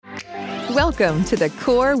Welcome to the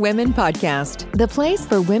Core Women Podcast, the place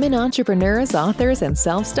for women entrepreneurs, authors, and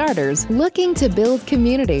self-starters looking to build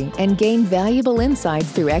community and gain valuable insights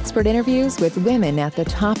through expert interviews with women at the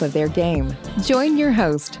top of their game. Join your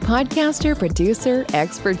host, podcaster, producer,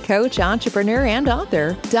 expert coach, entrepreneur, and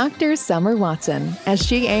author, Dr. Summer Watson, as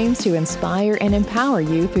she aims to inspire and empower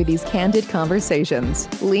you through these candid conversations.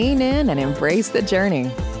 Lean in and embrace the journey.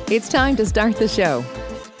 It's time to start the show.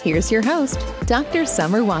 Here's your host, Dr.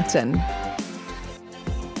 Summer Watson.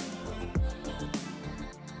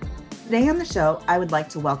 Today on the show, I would like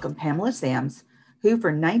to welcome Pamela Sams, who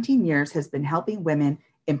for 19 years has been helping women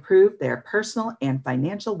improve their personal and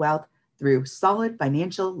financial wealth through solid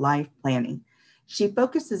financial life planning. She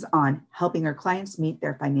focuses on helping her clients meet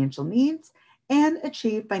their financial needs and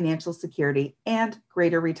achieve financial security and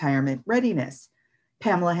greater retirement readiness.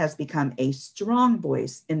 Pamela has become a strong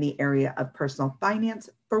voice in the area of personal finance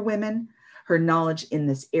for women. Her knowledge in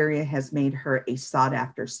this area has made her a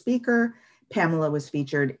sought-after speaker. Pamela was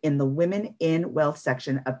featured in the Women in Wealth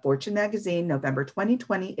section of Fortune magazine November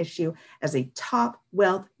 2020 issue as a top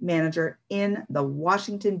wealth manager in the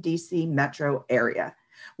Washington, D.C. metro area.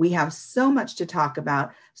 We have so much to talk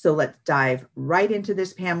about, so let's dive right into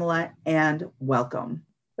this, Pamela, and welcome.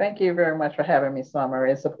 Thank you very much for having me, Summer.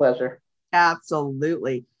 It's a pleasure.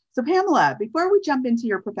 Absolutely. So Pamela, before we jump into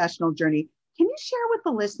your professional journey, can you share with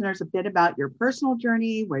the listeners a bit about your personal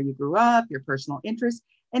journey, where you grew up, your personal interests,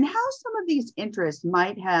 and how some of these interests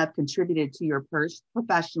might have contributed to your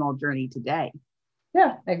professional journey today?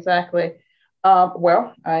 Yeah, exactly.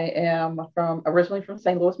 Well, I am originally from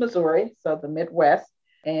St. Louis, Missouri, so the Midwest,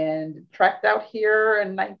 and tracked out here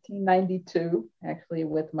in 1992, actually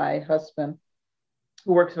with my husband,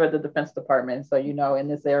 who works for the Defense Department. So, in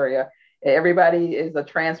this area, everybody is a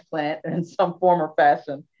transplant in some form or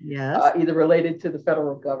fashion, yes, either related to the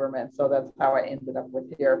federal government. So that's how I ended up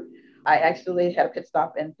with here. I actually had a pit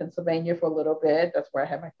stop in Pennsylvania for a little bit. That's where I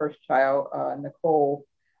had my first child, Nicole,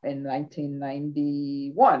 in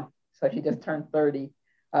 1991. So she just turned 30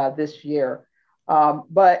 this year.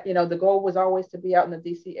 But, the goal was always to be out in the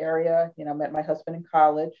DC area. Met my husband in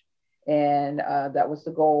college, and that was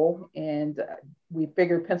the goal. And we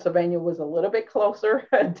figured Pennsylvania was a little bit closer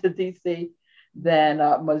to DC than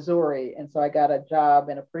Missouri. And so I got a job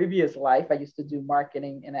in a previous life. I used to do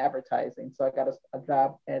marketing and advertising. So I got a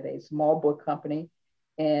job at a small book company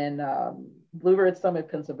in Blue Ridge Summit,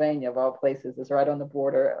 Pennsylvania, of all places. It's right on the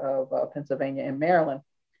border of Pennsylvania and Maryland.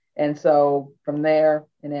 And so from there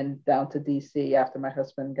and then down to DC after my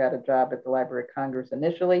husband got a job at the Library of Congress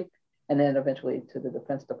initially, and then eventually to the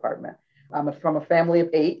Defense Department. I'm from a family of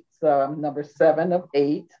 8, so I'm number 7 of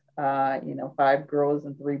 8. 5 girls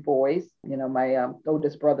and 3 boys. My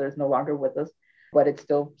oldest brother is no longer with us, but it's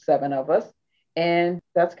still 7 of us. And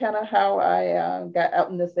that's kind of how I got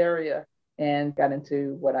out in this area and got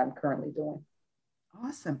into what I'm currently doing.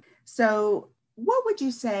 Awesome. So what would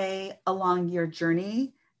you say along your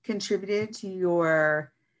journey contributed to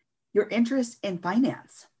your interest in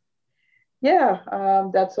finance? Yeah,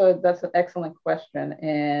 that's an excellent question.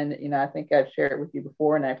 And, I think I've shared it with you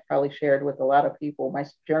before, and I've probably shared with a lot of people. My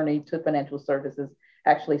journey to financial services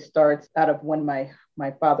actually starts out of when my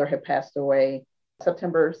father had passed away,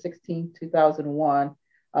 September 16, 2001.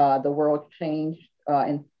 The world changed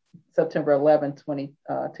in September 11,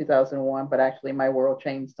 2001, but actually my world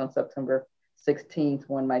changed on September 16th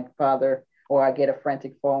when I get a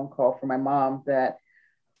frantic phone call from my mom that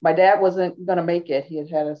my dad wasn't going to make it. He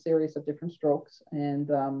had a series of different strokes and,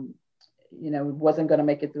 wasn't going to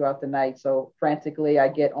make it throughout the night. So frantically, I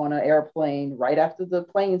get on an airplane right after the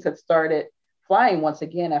planes had started flying once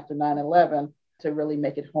again after 9/11 to really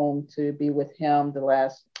make it home to be with him the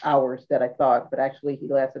last hours that I thought. But actually, he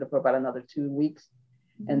lasted for about another 2 weeks.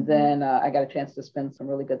 Mm-hmm. And then I got a chance to spend some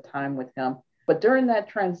really good time with him. But during that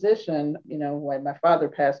transition, when my father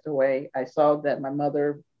passed away, I saw that my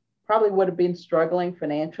mother probably would have been struggling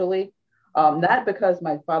financially, not because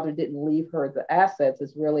my father didn't leave her the assets.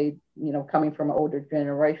 It's really, coming from an older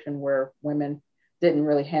generation where women didn't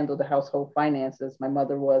really handle the household finances. My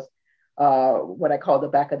mother was what I call the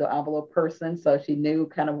back of the envelope person. So she knew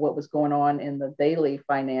kind of what was going on in the daily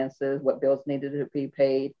finances, what bills needed to be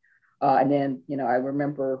paid. And then, I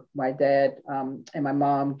remember my dad and my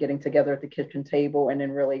mom getting together at the kitchen table and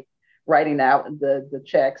then really writing out the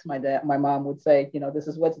checks. My mom would say, this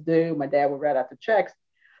is what's due. My dad would write out the checks.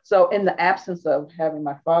 So in the absence of having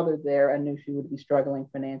my father there, I knew she would be struggling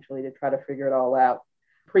financially to try to figure it all out.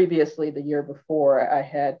 Previously, the year before, I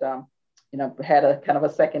had, had a kind of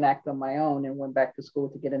a second act on my own and went back to school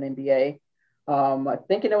to get an MBA.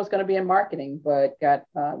 thinking it was going to be in marketing, but got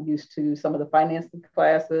used to some of the finance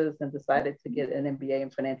classes and decided to get an MBA in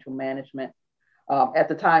financial management. At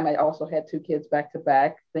the time, I also had two kids back to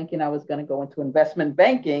back, thinking I was going to go into investment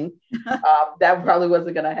banking. That probably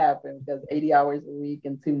wasn't going to happen because 80 hours a week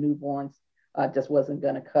and two newborns just wasn't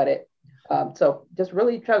going to cut it. So just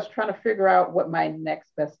really just trying to figure out what my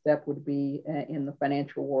next best step would be in the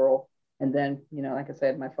financial world. And then, like I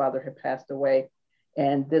said, my father had passed away.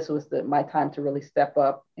 And this was my time to really step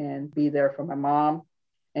up and be there for my mom.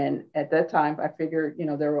 And at that time, I figured,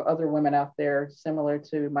 there were other women out there similar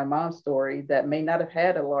to my mom's story that may not have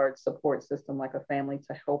had a large support system like a family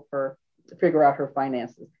to help her to figure out her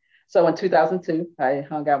finances. So in 2002, I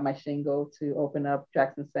hung out my shingle to open up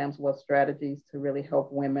Jackson Sams Wealth Strategies to really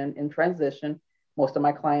help women in transition. Most of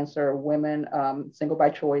my clients are women, single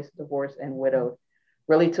by choice, divorced, and widowed,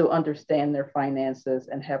 really to understand their finances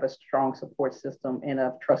and have a strong support system and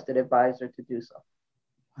a trusted advisor to do so.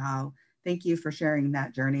 Wow. Thank you for sharing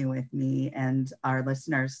that journey with me and our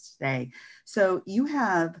listeners today. So you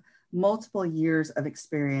have multiple years of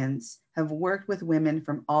experience, have worked with women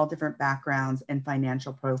from all different backgrounds and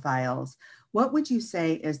financial profiles. What would you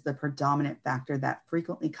say is the predominant factor that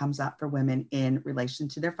frequently comes up for women in relation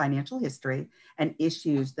to their financial history and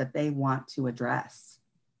issues that they want to address?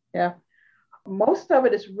 Yeah. Most of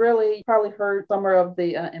it is really probably heard somewhere of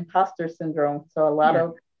the imposter syndrome. So a lot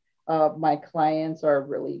of my clients are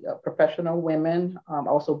really professional women,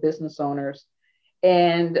 also business owners,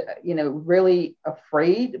 and really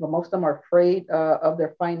afraid. But most of them are afraid of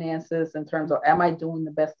their finances in terms of, am I doing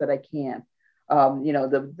the best that I can?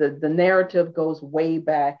 The narrative goes way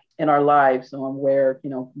back in our lives on where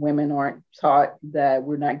women aren't taught that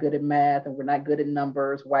we're not good at math and we're not good at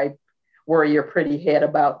numbers. Why worry your pretty head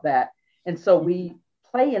about that? And so we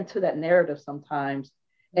play into that narrative sometimes.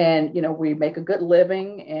 And, we make a good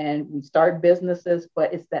living and we start businesses,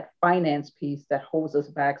 but it's that finance piece that holds us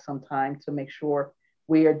back sometimes to make sure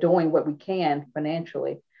we are doing what we can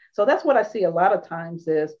financially. So that's what I see a lot of times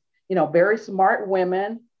is, very smart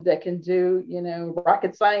women that can do,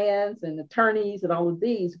 rocket science and attorneys and all of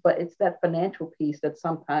these, but it's that financial piece that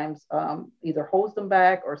sometimes either holds them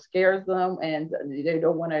back or scares them and they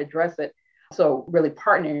don't want to address it. So really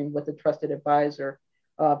partnering with a trusted advisor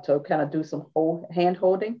to kind of do some hand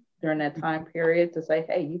holding during that time period to say,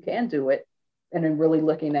 hey, you can do it. And then really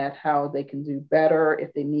looking at how they can do better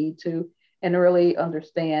if they need to, and really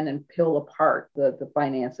understand and peel apart the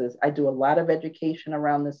finances. I do a lot of education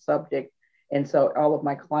around this subject. And so all of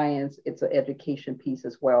my clients, it's an education piece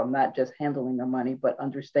as well, not just handling their money, but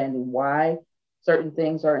understanding why certain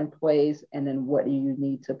things are in place and then what do you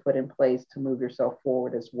need to put in place to move yourself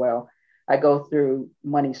forward as well. I go through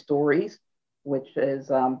money stories, which is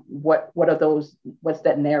what are those, what's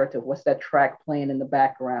that narrative, what's that track playing in the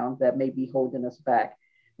background that may be holding us back.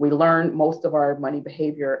 We learn most of our money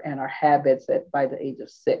behavior and our habits by the age of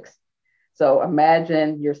 6. So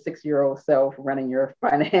imagine your 6-year-old self running your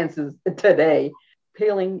finances today,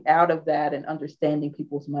 peeling out of that and understanding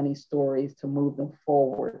people's money stories to move them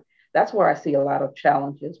forward. That's where I see a lot of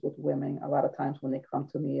challenges with women. A lot of times when they come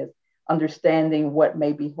to me is understanding what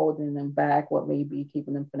may be holding them back, what may be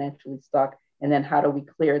keeping them financially stuck, and then how do we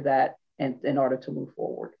clear that in order to move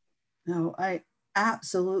forward. No, I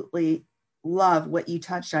absolutely love what you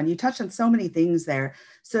touched on. You touched on so many things there.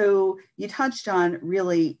 So you touched on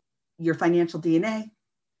really your financial DNA,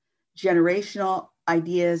 generational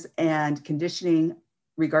ideas and conditioning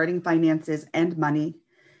regarding finances and money.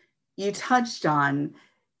 You touched on,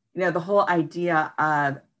 the whole idea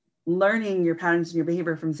of learning your patterns and your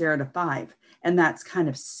behavior from 0 to 5, and that's kind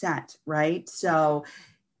of set, right? So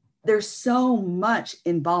there's so much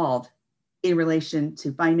involved in relation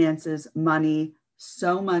to finances, money,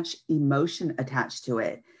 so much emotion attached to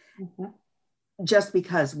it. Mm-hmm. Just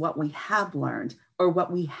because what we have learned or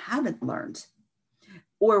what we haven't learned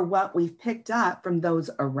or what we've picked up from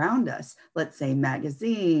those around us, let's say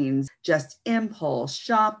magazines, just impulse,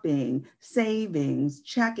 shopping, savings,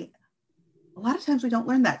 checking. A lot of times we don't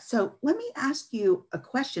learn that. So let me ask you a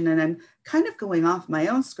question, and I'm kind of going off my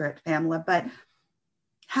own script, Pamela, but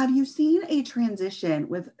have you seen a transition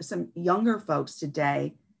with some younger folks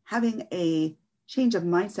today having a change of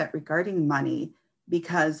mindset regarding money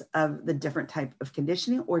because of the different type of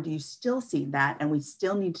conditioning, or do you still see that and we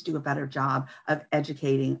still need to do a better job of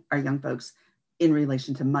educating our young folks in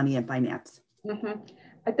relation to money and finance? Mm-hmm.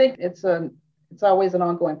 I think it's always an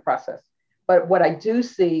ongoing process. But what I do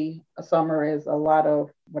see, Summer, is a lot of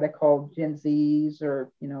what I call Gen Zs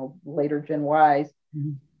or, later Gen Ys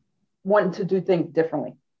mm-hmm. wanting to do things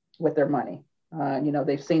differently with their money.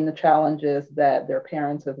 They've seen the challenges that their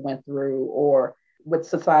parents have went through or with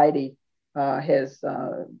society. has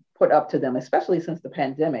put up to them, especially since the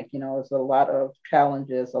pandemic. There's a lot of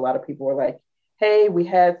challenges. A lot of people were like, hey, we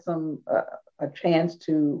had a chance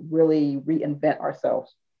to really reinvent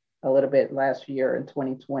ourselves a little bit last year in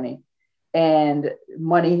 2020. And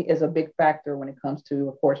money is a big factor when it comes to,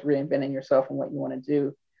 of course, reinventing yourself and what you want to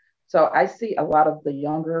do. So I see a lot of the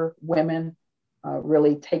younger women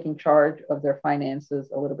really taking charge of their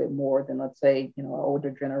finances a little bit more than, let's say,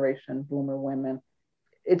 older generation boomer women.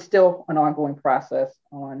 It's still an ongoing process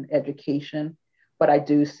on education, but I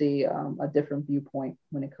do see a different viewpoint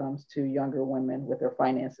when it comes to younger women with their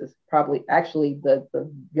finances. Probably, actually, the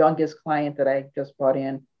youngest client that I just brought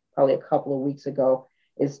in probably a couple of weeks ago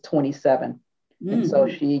is 27. Mm-hmm. And so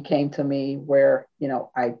she came to me where,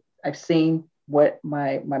 I've seen what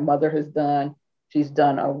my mother has done. She's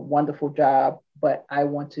done a wonderful job, but I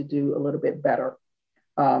want to do a little bit better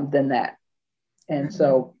than that. And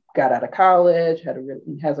so got out of college,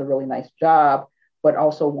 has a really nice job, but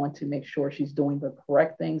also want to make sure she's doing the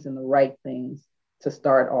correct things and the right things to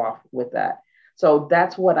start off with that. So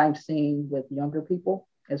that's what I'm seeing with younger people,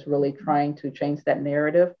 is really trying to change that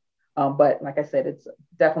narrative. But like I said, it's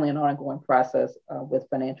definitely an ongoing process with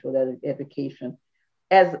financial education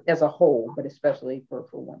as a whole, but especially for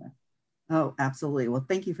women. Oh, absolutely. Well,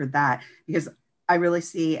 thank you for that, because I really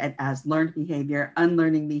see it as learned behavior,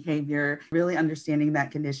 unlearning behavior, really understanding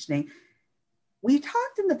that conditioning. We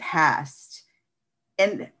talked in the past,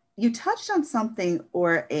 and you touched on something,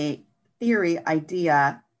 or a theory,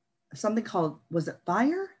 idea, something called, was it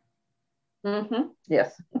FIRE? Mm-hmm.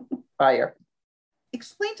 Yes, FIRE.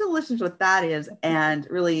 Explain to the listeners what that is and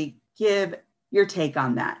really give your take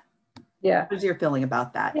on that. Yeah. What's your feeling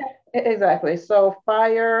about that? Yeah, exactly. So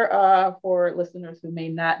FIRE, for listeners who may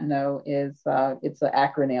not know, is it's an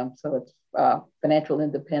acronym. So it's Financial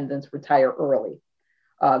Independence, Retire Early.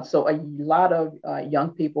 So a lot of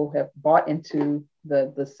young people have bought into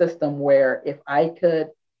the system where if I could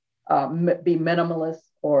be minimalist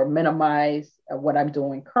or minimize what I'm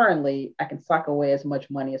doing currently, I can sock away as much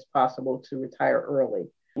money as possible to retire early.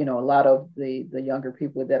 A lot of the younger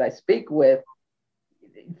people that I speak with,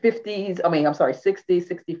 60,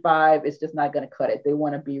 65, it's just not going to cut it. They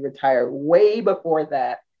want to be retired way before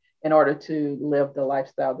that in order to live the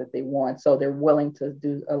lifestyle that they want. So they're willing to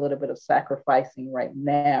do a little bit of sacrificing right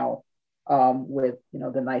now with,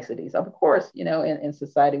 the niceties. Of course, in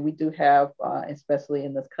society, we do have, especially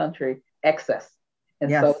in this country, excess.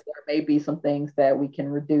 And yes. So there may be some things that we can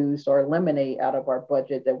reduce or eliminate out of our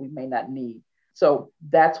budget that we may not need. So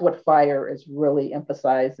that's what FIRE is really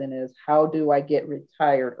emphasizing, is how do I get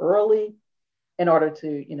retired early in order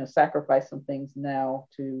to, sacrifice some things now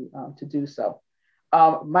to do so.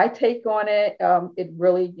 My take on it, it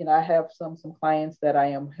really, I have some clients that I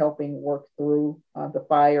am helping work through the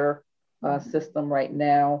FIRE system right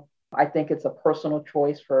now. I think it's a personal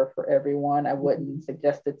choice for everyone. I wouldn't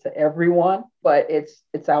suggest it to everyone, but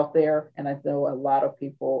it's out there. And I know a lot of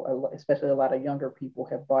people, especially a lot of younger people,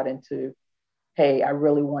 have bought into, hey, I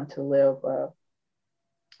really want to live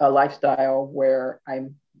a lifestyle where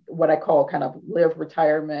I'm what I call kind of live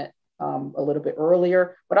retirement a little bit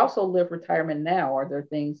earlier, but also live retirement now. Are there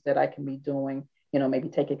things that I can be doing, maybe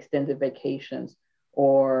take extended vacations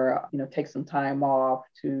or, take some time off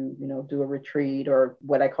to, do a retreat, or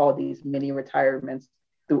what I call these mini retirements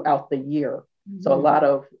throughout the year. Mm-hmm. So a lot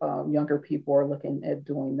of younger people are looking at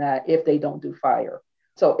doing that if they don't do FIRE.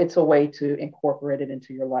 So it's a way to incorporate it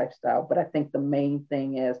into your lifestyle. But I think the main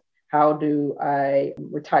thing is, how do I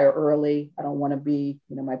retire early? I don't want to be,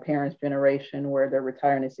 my parents' generation where they're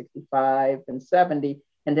retiring at 65 and 70,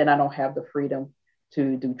 and then I don't have the freedom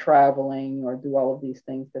to do traveling or do all of these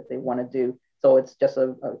things that they want to do. So it's just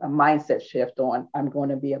a mindset shift on, I'm going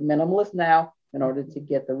to be a minimalist now in order to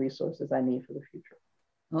get the resources I need for the future.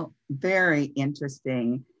 Well, very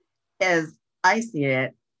interesting. As I see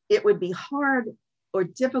it, it would be hard or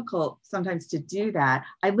difficult sometimes to do that.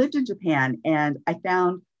 I lived in Japan, and I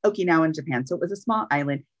found Okinawa in Japan. So it was a small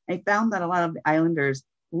island. I found that a lot of the islanders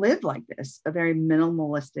lived like this, a very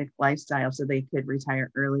minimalistic lifestyle, so they could retire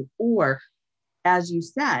early, or, as you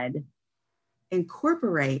said,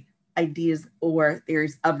 incorporate ideas or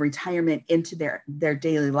theories of retirement into their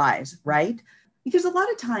daily lives, right? Because a lot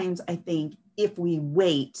of times I think if we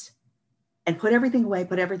wait and put everything away,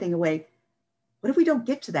 what if we don't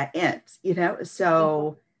get to that end,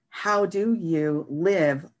 So how do you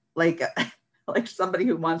live like somebody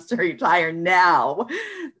who wants to retire now,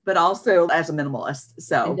 but also as a minimalist?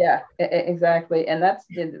 So yeah, exactly. And that's,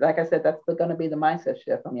 like I said, that's going to be the mindset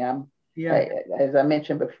shift. As I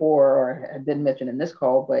mentioned before, or I didn't mention in this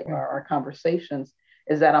call, but our conversations,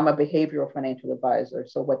 is that I'm a behavioral financial advisor.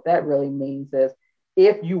 So what that really means is,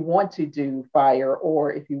 if you want to do fire,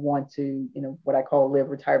 or if you want to, what I call live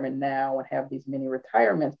retirement now and have these mini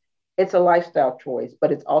retirements, it's a lifestyle choice,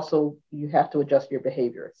 but it's also, you have to adjust your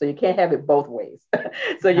behavior. So you can't have it both ways.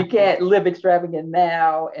 So you can't live extravagant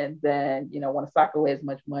now and then, want to sock away as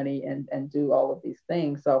much money and do all of these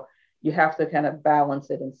things. So you have to kind of balance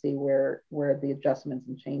it and see where the adjustments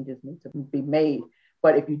and changes need to be made.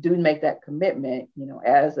 But if you do make that commitment,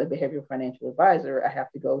 as a behavioral financial advisor, I have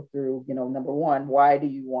to go through, number one, why do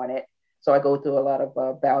you want it? So I go through a lot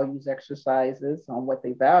of values exercises on what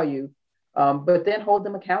they value, but then hold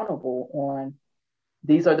them accountable on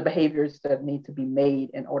these are the behaviors that need to be made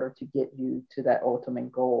in order to get you to that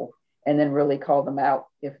ultimate goal, and then really call them out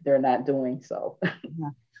if they're not doing so. Yeah.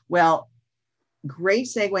 Well, great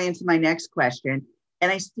segue into my next question.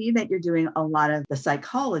 And I see that you're doing a lot of the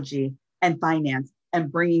psychology and finance and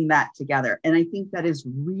bringing that together. And I think that is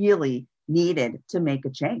really needed to make a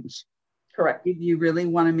change. Correct. If you really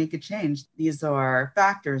want to make a change, these are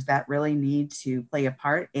factors that really need to play a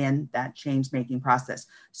part in that change-making process.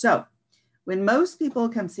 So when most people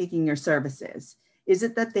come seeking your services, is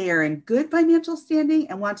it that they are in good financial standing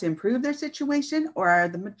and want to improve their situation, or are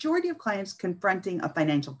the majority of clients confronting a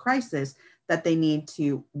financial crisis that they need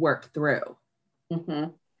to work through?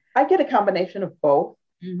 Mm-hmm. I get a combination of both.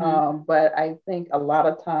 Mm-hmm. But I think a lot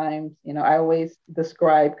of times, I always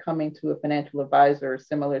describe coming to a financial advisor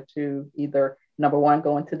similar to either number one,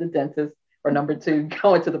 going to the dentist, or number two,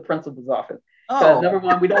 going to the principal's office. Because number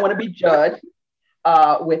one, we don't want to be judged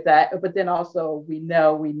with that. But then also we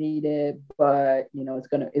know we need it, but it's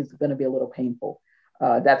gonna be a little painful.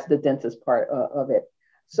 That's the dentist part of it.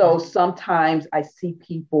 So sometimes I see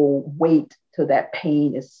people wait till that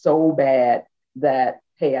pain is so bad that,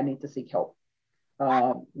 hey, I need to seek help.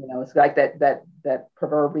 It's like that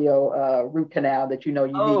proverbial root canal that you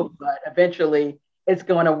need, but eventually it's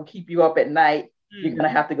going to keep you up at night. You're going to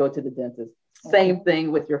have to go to the dentist. Same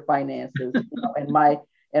thing with your finances. And my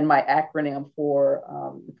acronym for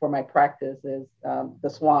my practice is the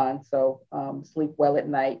SWAN. So sleep well at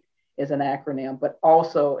night is an acronym, but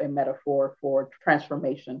also a metaphor for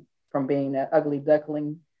transformation from being an ugly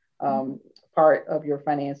duckling part of your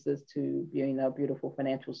finances to being a beautiful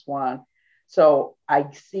financial swan. So I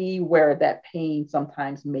see where that pain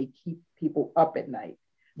sometimes may keep people up at night,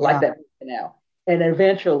 like that now. And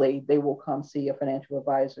eventually they will come see a financial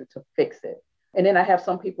advisor to fix it. And then I have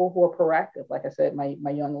some people who are proactive. Like I said, my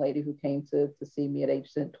young lady who came to see me at age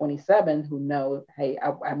 27, who know, hey,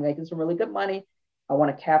 I'm making some really good money. I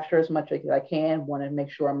want to capture as much as I can, want to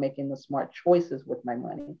make sure I'm making the smart choices with my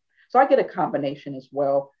money. So I get a combination as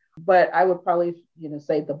well. But I would probably,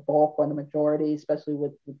 say the bulk or the majority, especially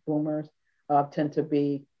with boomers, tend to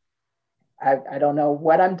be, I don't know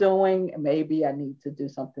what I'm doing. Maybe I need to do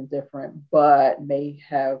something different, but may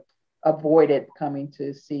have avoided coming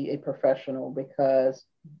to see a professional because,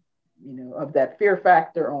 of that fear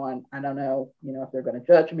factor on, I don't know, if they're going to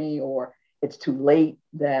judge me, or it's too late,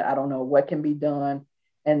 that I don't know what can be done.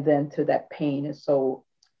 And then to that pain is so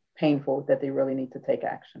painful that they really need to take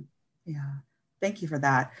action. Yeah. Thank you for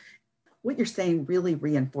that. What you're saying really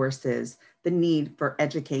reinforces the need for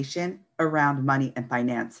education around money and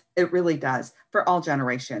finance. It really does, for all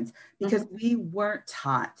generations, because we weren't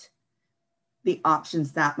taught the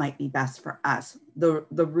options that might be best for us, the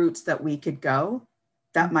routes that we could go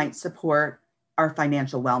that might support our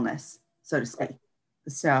financial wellness, so to speak.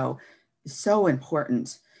 So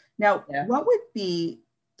important. Now, what would be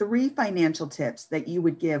 3 financial tips that you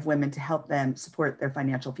would give women to help them support their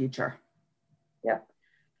financial future? Yeah.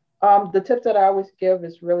 The tip that I always give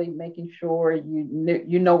is really making sure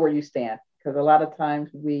you know where you stand, because a lot of times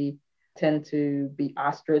we tend to be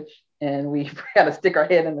ostrich and we got to stick our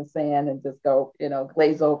head in the sand and just go,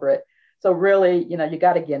 glaze over it. So really, you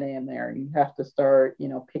got to get in there. You have to start,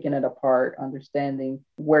 picking it apart, understanding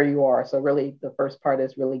where you are. So really the first part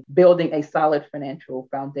is really building a solid financial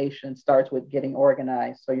foundation starts with getting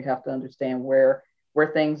organized. So you have to understand where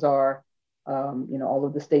things are. All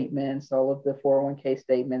of the statements, all of the 401k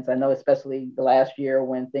statements. I know, especially the last year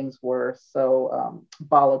when things were so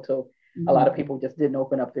volatile, a lot of people just didn't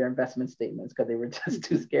open up their investment statements because they were just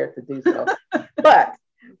too scared to do so. But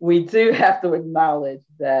we do have to acknowledge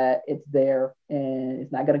that it's there and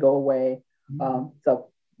it's not going to go away. So,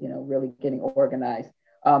 really getting organized.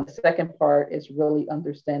 The second part is really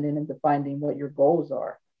understanding and defining what your goals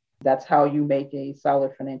are. That's how you make a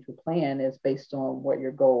solid financial plan, is based on what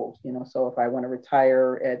your goals, so if I want to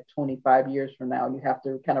retire at 25 years from now, you have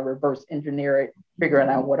to kind of reverse engineer it, figuring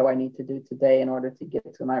out what do I need to do today in order to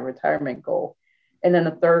get to my retirement goal. And then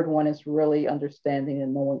the third one is really understanding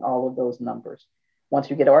and knowing all of those numbers.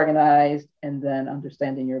 Once you get organized and then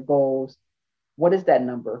understanding your goals, What is that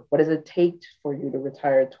number? What does it take for you to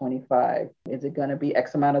retire at 25? Is it going to be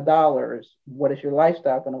X amount of dollars? What is your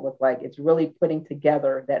lifestyle going to look like? It's really putting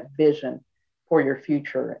together that vision for your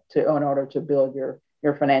future in order to build your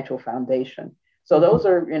financial foundation. So those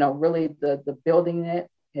are, really the building it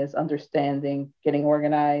is understanding, getting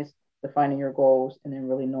organized, defining your goals, and then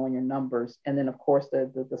really knowing your numbers. And then, of course,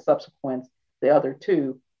 the subsequent, the other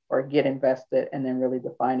two are get invested and then really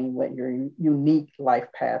defining what your unique life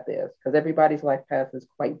path is, because everybody's life path is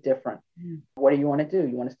quite different. What do you want to do?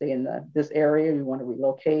 You want to stay in this area? You want to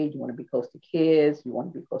relocate? You want to be close to kids? You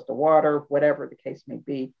want to be close to water? Whatever the case may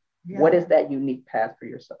be. Yeah. What is that unique path for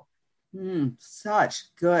yourself? Such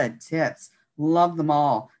good tips. Love them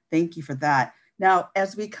all. Thank you for that. Now,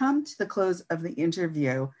 as we come to the close of the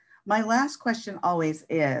interview, my last question always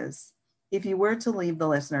is, if you were to leave the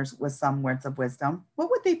listeners with some words of wisdom, what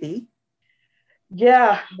would they be?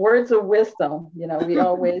 Yeah, words of wisdom. We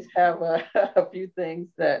always have a few things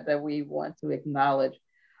that we want to acknowledge.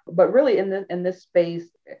 But really in this space,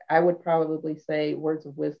 I would probably say words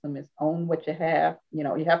of wisdom is own what you have.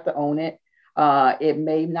 You have to own it. It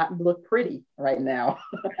may not look pretty right now,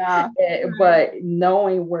 but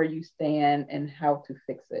knowing where you stand and how to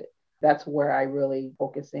fix it. That's where I really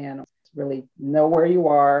focus in. Really know where you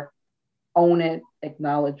are, own it,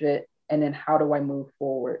 acknowledge it, and then how do I move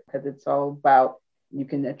forward? Because it's all about you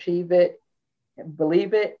can achieve it,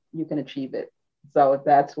 believe it, you can achieve it. So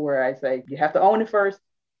that's where I say you have to own it first,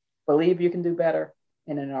 believe you can do better,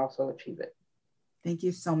 and then also achieve it. Thank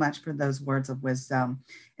you so much for those words of wisdom.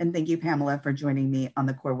 And thank you, Pamela, for joining me on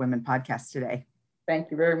the Core Women podcast today.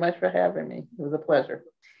 Thank you very much for having me. It was a pleasure.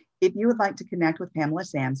 If you would like to connect with Pamela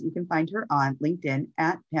Sams, you can find her on LinkedIn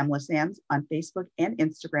at Pamela Sams, on Facebook and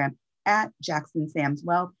Instagram at Jackson Sams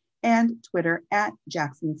Wealth, and Twitter at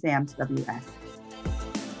Jackson Sams WS.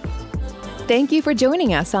 Thank you for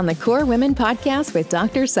joining us on the Core Women podcast with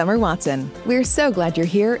Dr. Summer Watson. We're so glad you're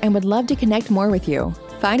here and would love to connect more with you.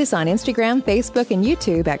 Find us on Instagram, Facebook, and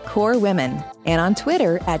YouTube at Core Women, and on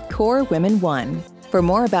Twitter at Core Women 1. For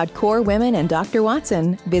more about Core Women and Dr.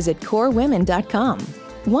 Watson, visit corewomen.com.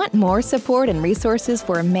 Want more support and resources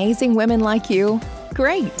for amazing women like you?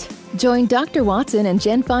 Great! Join Dr. Watson and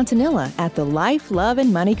Jen Fontanilla at the Life, Love,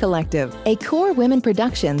 and Money Collective, a Core Women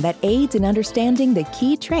production that aids in understanding the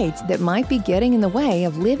key traits that might be getting in the way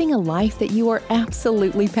of living a life that you are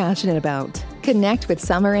absolutely passionate about. Connect with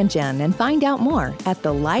Summer and Jen and find out more at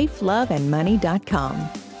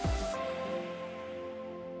thelifeloveandmoney.com.